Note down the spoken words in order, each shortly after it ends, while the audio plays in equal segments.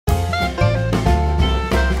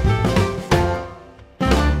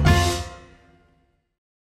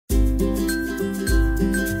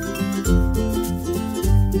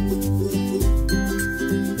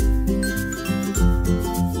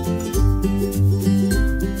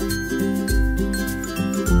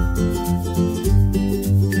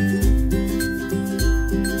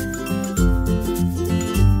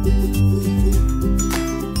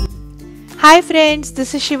Hi friends,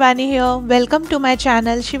 this is Shivani here. Welcome to my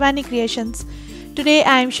channel Shivani Creations. Today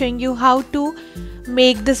I am showing you how to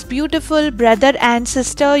make this beautiful brother and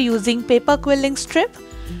sister using paper quilling strip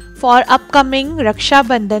for upcoming Raksha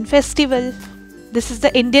Bandhan festival. This is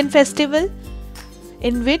the Indian festival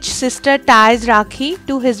in which sister ties Rakhi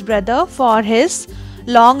to his brother for his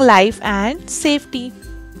long life and safety.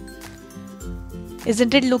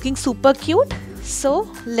 Isn't it looking super cute?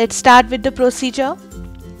 So let's start with the procedure.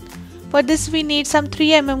 For this we need some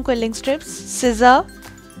 3mm quilling strips, scissor,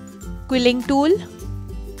 quilling tool,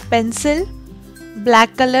 pencil,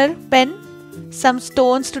 black color pen, some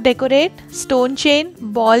stones to decorate, stone chain,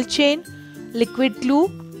 ball chain, liquid glue,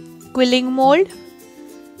 quilling mold,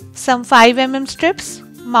 some 5mm strips,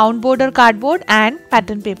 mount board or cardboard and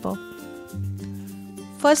pattern paper.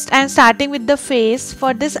 First I am starting with the face.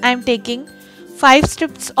 For this I am taking 5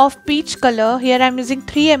 strips of peach color. Here I am using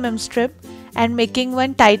 3mm strip and making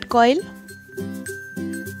one tight coil.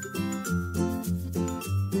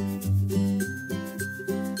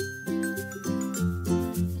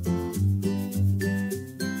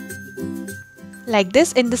 Like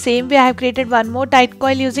this. In the same way I have created one more tight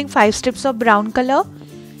coil using 5 strips of brown color.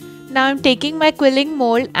 Now I am taking my quilling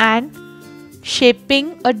mold and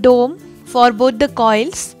shaping a dome for both the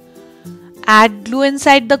coils. Add glue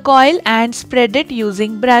inside the coil and spread it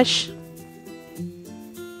using brush.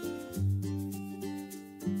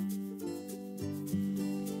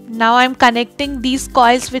 Now I am connecting these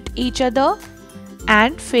coils with each other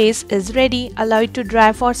and face is ready. Allow it to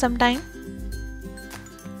dry for some time.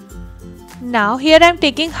 Now here I am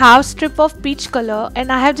taking half strip of peach color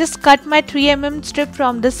and I have just cut my 3mm strip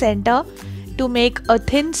from the center to make a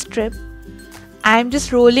thin strip. I am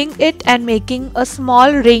just rolling it and making a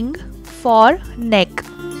small ring for neck.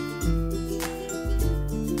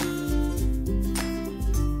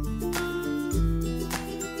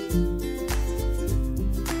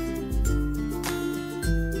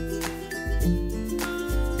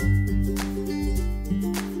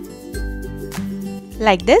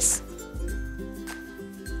 Like this.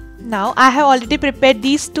 Now I have already prepared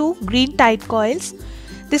these two green tight coils.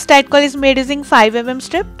 This tight coil is made using 5mm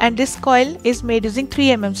strip and this coil is made using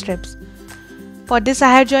 3mm strips. For this I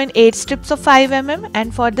have joined 8 strips of 5mm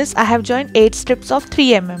and for this I have joined 8 strips of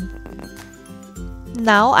 3mm.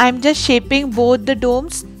 Now I am just shaping both the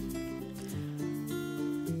domes.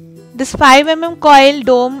 This 5mm coil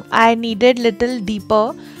dome I needed little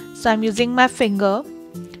deeper, so I am using my finger,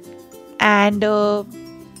 and the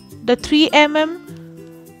 3mm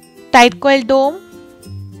tight coil dome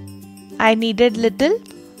I needed little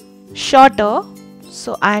shorter,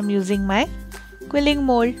 so I am using my quilling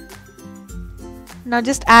mold. Now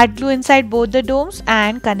just add glue inside both the domes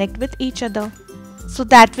and connect with each other. So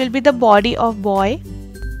that will be the body of boy.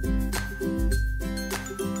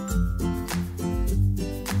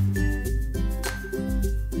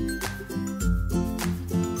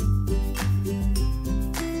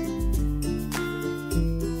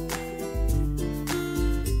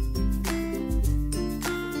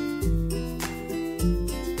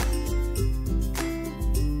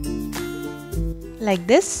 Like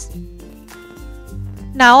this.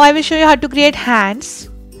 Now I will show you how to create hands.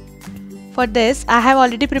 For this I have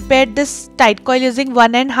already prepared this tight coil using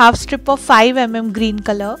 1.5 strip of 5mm green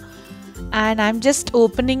color and I am just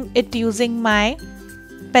opening it using my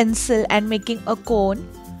pencil and making a cone.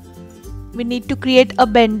 We need to create a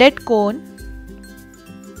bended cone.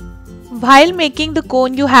 While making the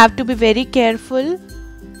cone you have to be very careful,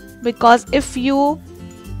 because if you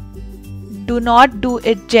do not do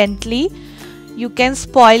it gently you can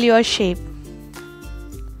spoil your shape.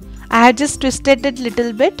 I have just twisted it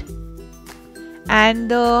little bit and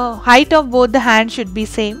the height of both the hands should be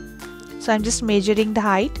same. So I am just measuring the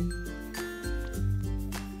height.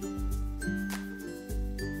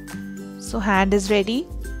 So hand is ready.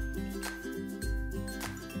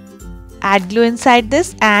 Add glue inside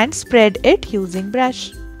this and spread it using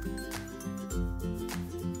brush.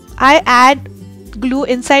 I add glue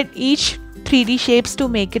inside each 3D shapes to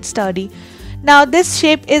make it sturdy. Now this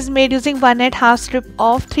shape is made using 1.5 strip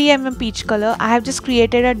of 3mm peach color. I have just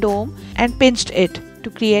created a dome and pinched it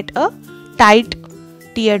to create a tight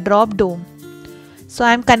teardrop dome. So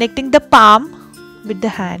I am connecting the palm with the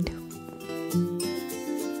hand.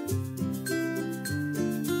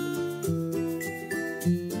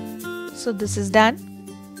 So this is done.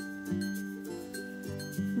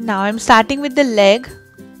 Now I am starting with the leg.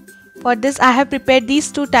 For this I have prepared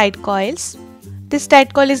these two tight coils. This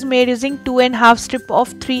tight coil is made using 2.5 strip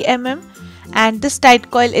of 3mm and this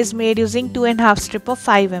tight coil is made using 2.5 strip of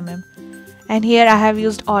 5mm. And here I have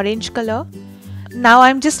used orange color. Now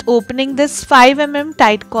I'm just opening this 5 mm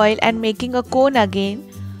tight coil and making a cone again,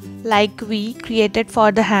 like we created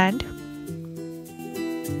for the hand.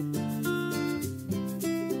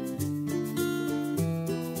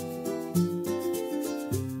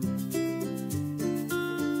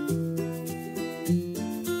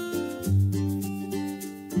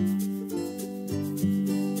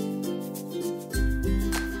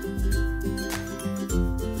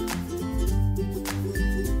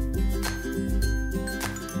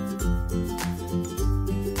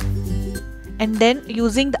 And then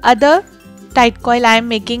using the other tight coil, I am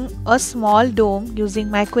making a small dome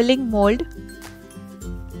using my quilling mold.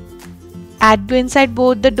 Add glue inside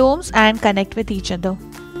both the domes and connect with each other.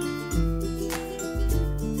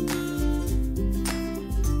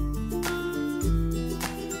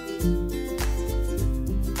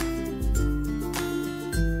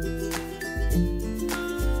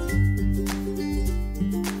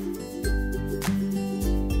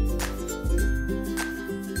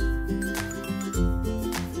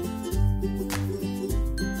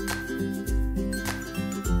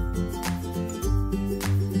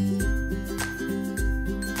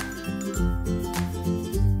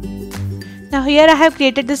 Now here I have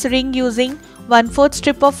created this ring using 1/4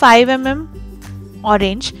 strip of 5 mm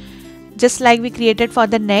orange, just like we created for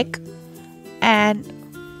the neck. And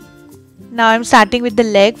now I'm starting with the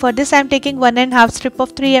leg. For this I'm taking 1½ strip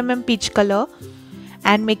of 3 mm peach color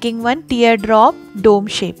and making one teardrop dome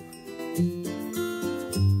shape.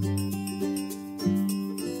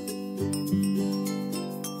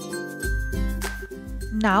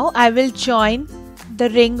 Now I will join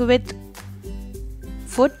the ring with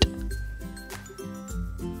foot,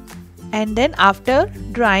 and then after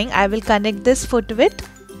drawing I will connect this foot with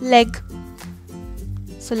leg.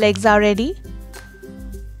 So legs are ready.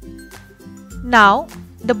 Now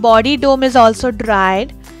the body dome is also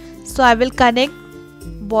dried, so I will connect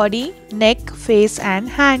body, neck, face and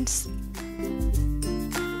hands.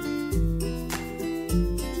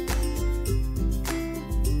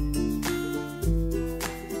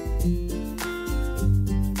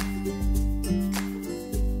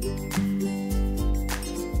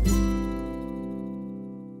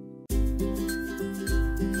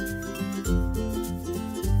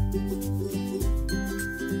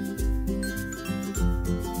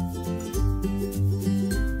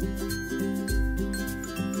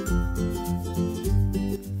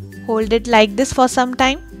 Hold it like this for some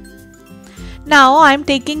time. Now I am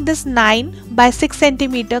taking this 9 by 6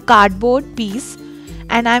 cm cardboard piece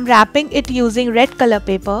and I am wrapping it using red color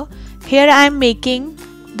paper. Here I am making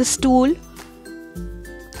the stool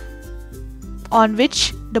on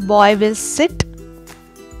which the boy will sit.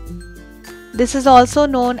 This is also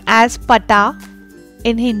known as pata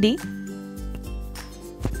in Hindi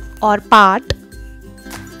or part.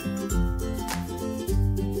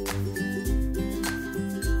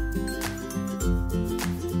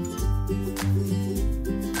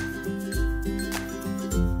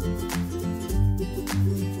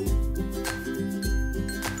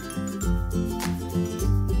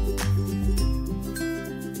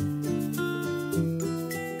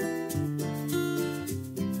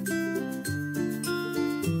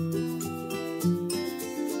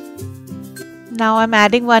 Now I'm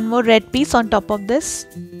adding one more red piece on top of this.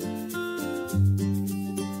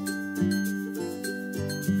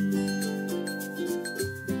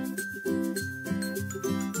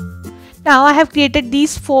 Now I have created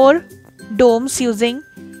these 4 domes using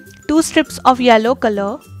 2 strips of yellow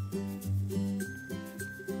color.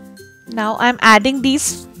 Now I'm adding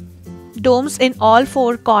these domes in all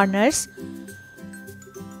 4 corners,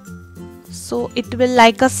 so it will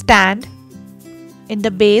like a stand in the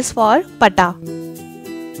base for pata.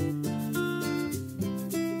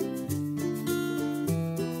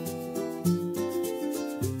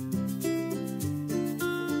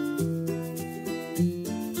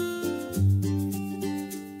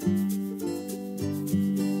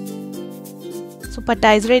 So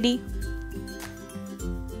pata is ready.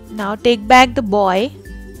 Now take back the boy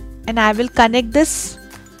and I will connect this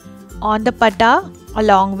on the pata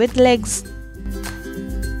along with legs.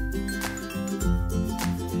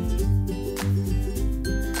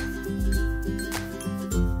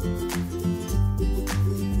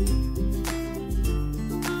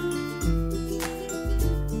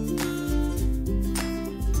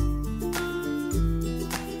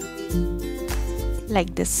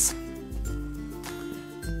 Like this.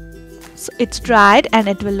 So it's dried and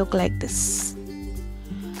it will look like this.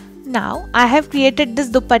 Now I have created this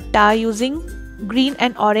dupatta using green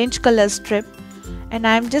and orange color strip and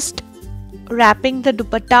I am just wrapping the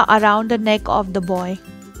dupatta around the neck of the boy.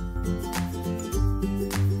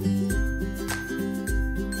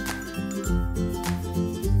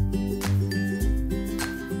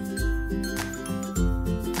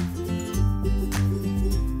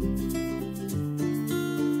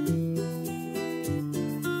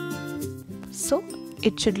 So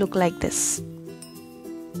it should look like this.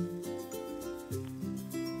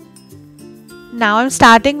 Now I'm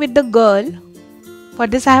starting with the girl. For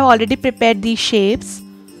this I have already prepared these shapes.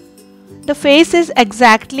 The face is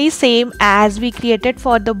exactly same as we created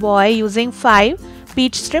for the boy using 5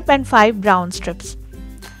 peach strip and 5 brown strips.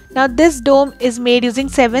 Now this dome is made using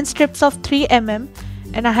 7 strips of 3 mm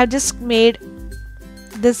and I have just made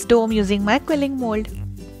this dome using my quilling mold.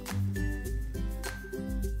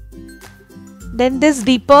 Then this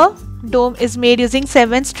deeper dome is made using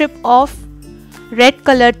 7 strips of red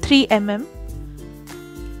color 3 mm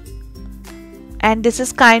and this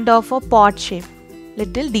is kind of a pot shape,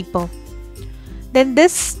 little deeper. Then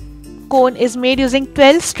this cone is made using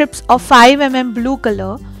 12 strips of 5 mm blue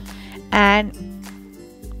color and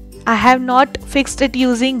I have not fixed it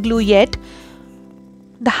using glue yet.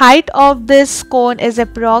 The height of this cone is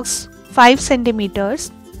approx 5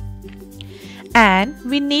 centimeters and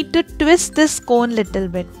we need to twist this cone little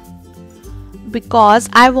bit because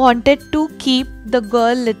I wanted to keep the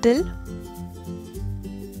girl little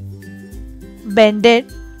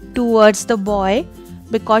bended towards the boy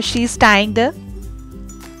because she's tying the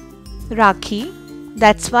Rakhi.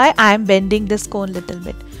 That's why I am bending this cone little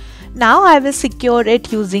bit. Now I will secure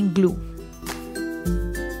it using glue.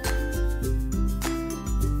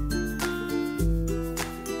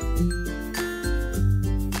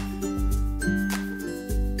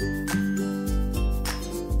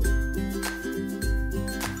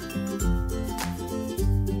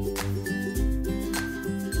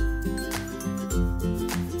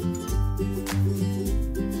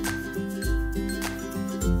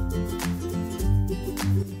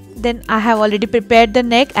 Then I have already prepared the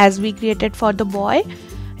neck as we created for the boy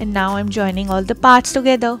and now I'm joining all the parts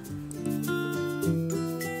together.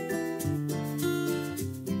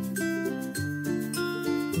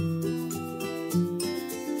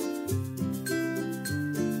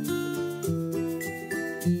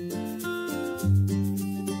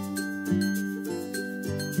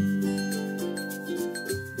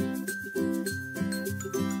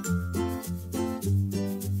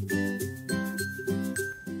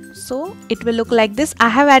 So it will look like this. I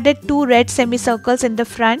have added 2 red semicircles in the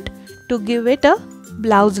front to give it a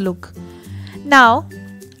blouse look. Now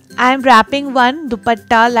I am wrapping one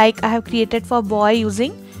dupatta like I have created for boy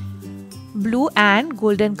using blue and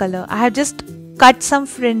golden color. I have just cut some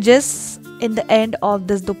fringes in the end of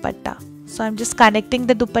this dupatta. So I'm just connecting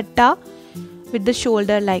the dupatta with the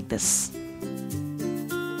shoulder like this.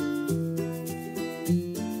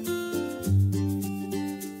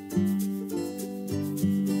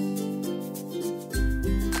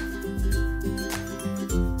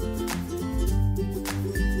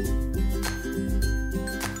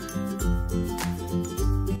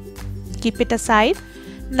 Keep it aside.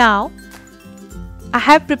 Now I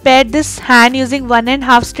have prepared this hand using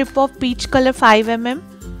 1.5 strip of peach color 5 mm.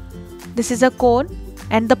 This is a cone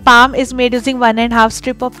and the palm is made using 1.5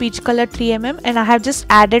 strip of peach color 3 mm and I have just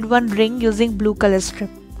added one ring using blue color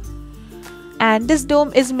strip. And this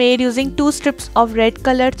dome is made using 2 strips of red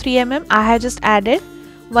color 3 mm. I have just added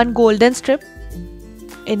one golden strip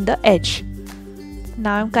in the edge.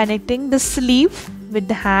 Now I'm connecting the sleeve with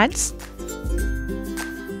the hands.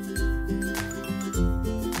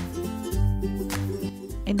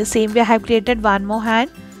 In the same way I have created one more hand.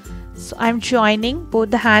 So I am joining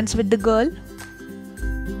both the hands with the girl.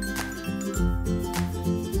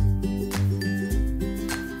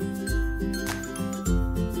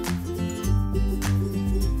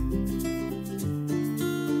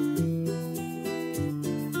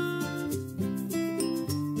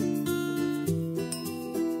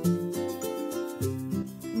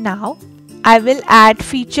 Now I will add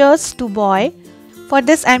features to boy. For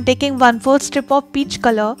this I am taking 1/4 strip of peach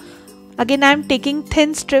color. Again I am taking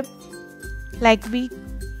thin strip like we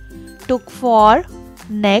took for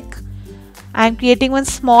neck. I am creating one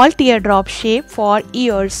small teardrop shape for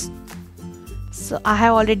ears. So I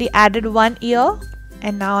have already added one ear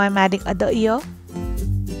and now I am adding other ear.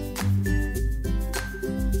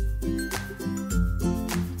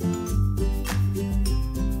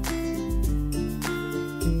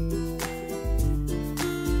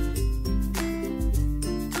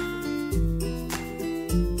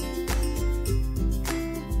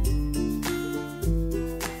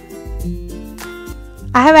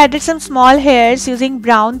 I have added some small hairs using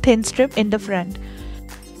brown thin strip in the front.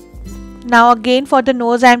 Now again for the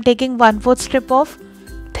nose I am taking 1/4 strip of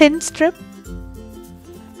thin strip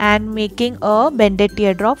and making a bended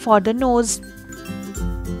teardrop for the nose.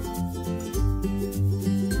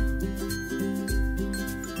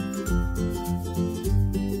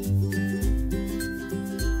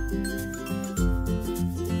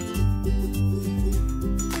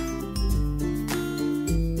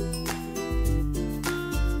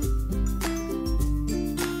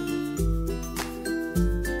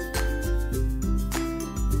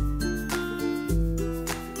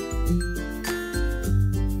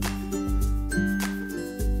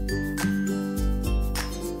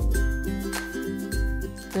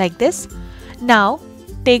 like this. Now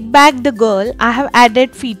take back the girl. I have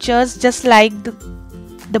added features just like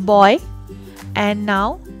the boy, and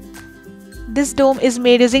now this dome is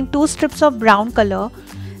made using 2 strips of brown color.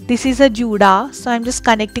 This is a juda, so I'm just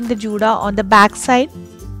connecting the juda on the back side.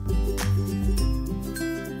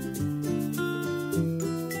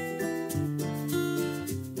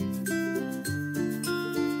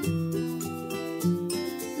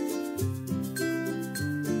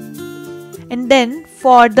 And then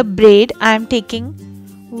for the braid, I am taking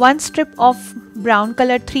 1 strip of brown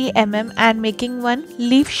color 3 mm and making one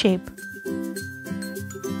leaf shape.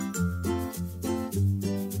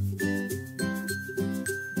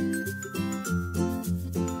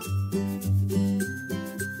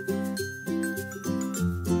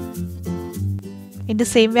 In the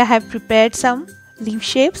same way, I have prepared some leaf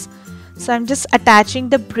shapes. So I'm just attaching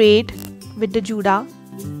the braid with the juda.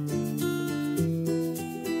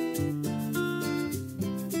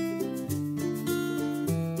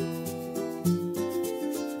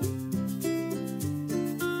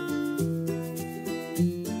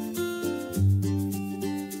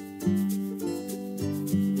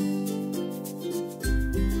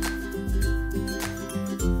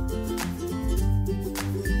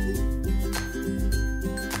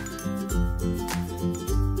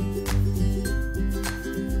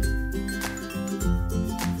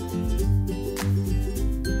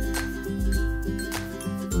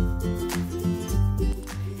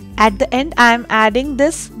 At the end, I am adding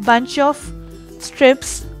this bunch of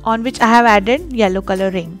strips on which I have added yellow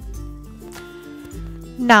color ring.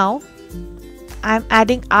 Now I am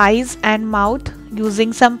adding eyes and mouth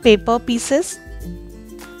using some paper pieces.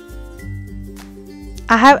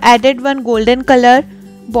 I have added one golden color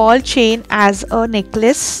ball chain as a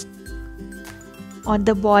necklace on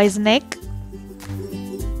the boy's neck.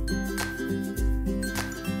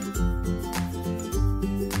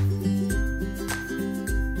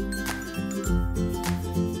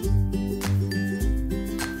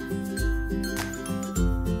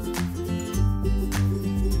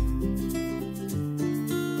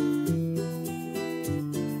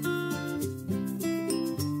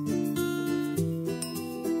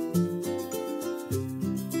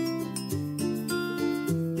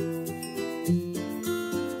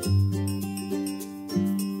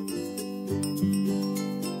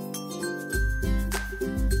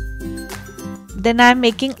 Then I am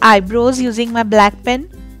making eyebrows using my black pen.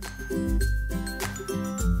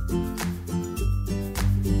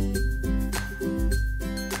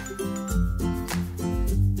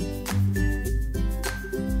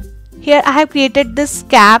 Here I have created this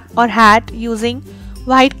cap or hat using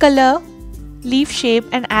white color leaf shape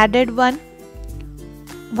and added one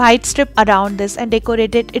white strip around this and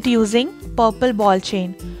decorated it using purple ball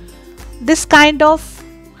chain. This kind of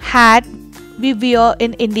hat we wear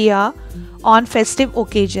in India on festive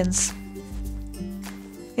occasions.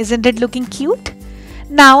 Isn't it looking cute?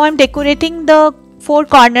 Now I'm decorating the 4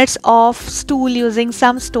 corners of stool using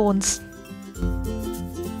some stones.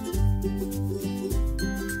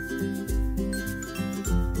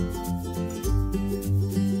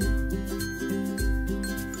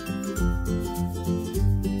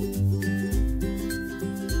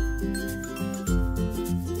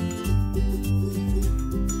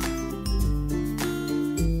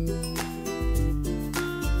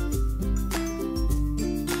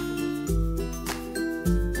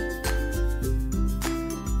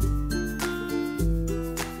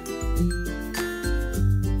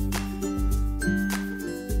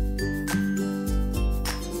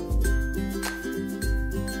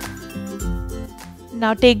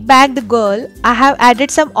 Now take back the girl. I have added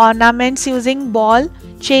some ornaments using ball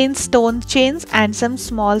chains, stone chains and some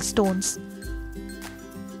small stones.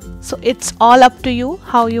 So it's all up to you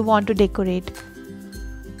how you want to decorate.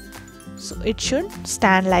 So it should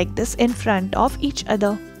stand like this in front of each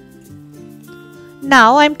other.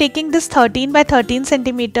 Now I'm taking this 13 by 13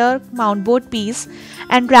 centimeter mount board piece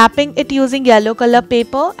and wrapping it using yellow color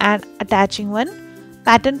paper and attaching one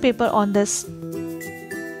pattern paper on this.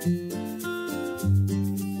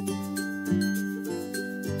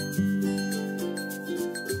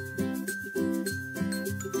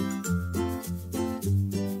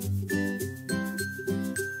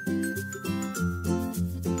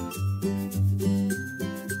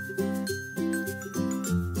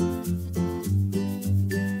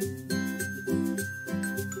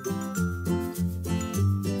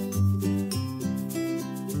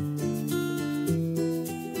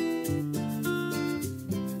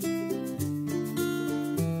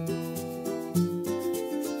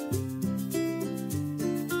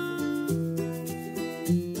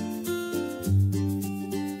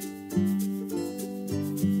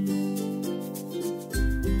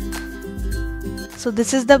 So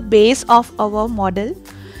this is the base of our model,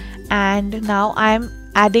 and now I am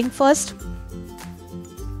adding first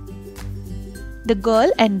the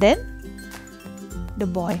girl and then the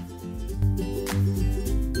boy.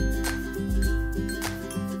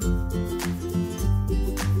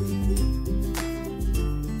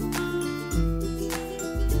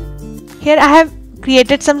 Here I have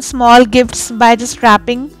created some small gifts by just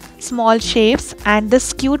wrapping small shapes and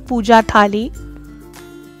this cute puja thali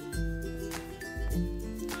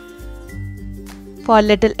for a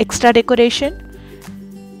little extra decoration.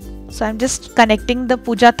 So I'm just connecting the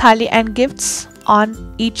puja thali and gifts on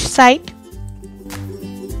each side.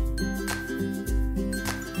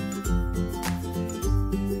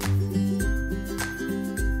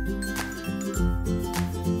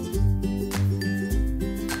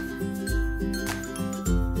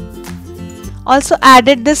 Also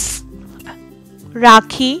added this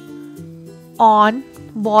Rakhi on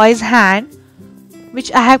boy's hand,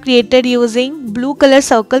 which I have created using blue color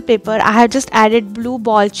circle paper. I have just added blue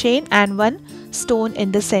ball chain and one stone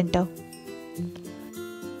in the center.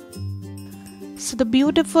 So the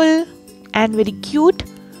beautiful and very cute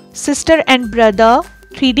sister and brother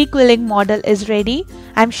 3D quilling model is ready.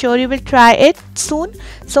 I'm sure you will try it soon.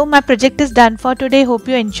 So my project is done for today. Hope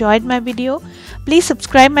you enjoyed my video. Please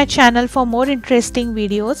subscribe my channel for more interesting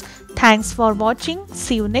videos. Thanks for watching.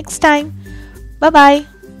 See you next time. Bye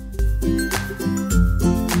bye.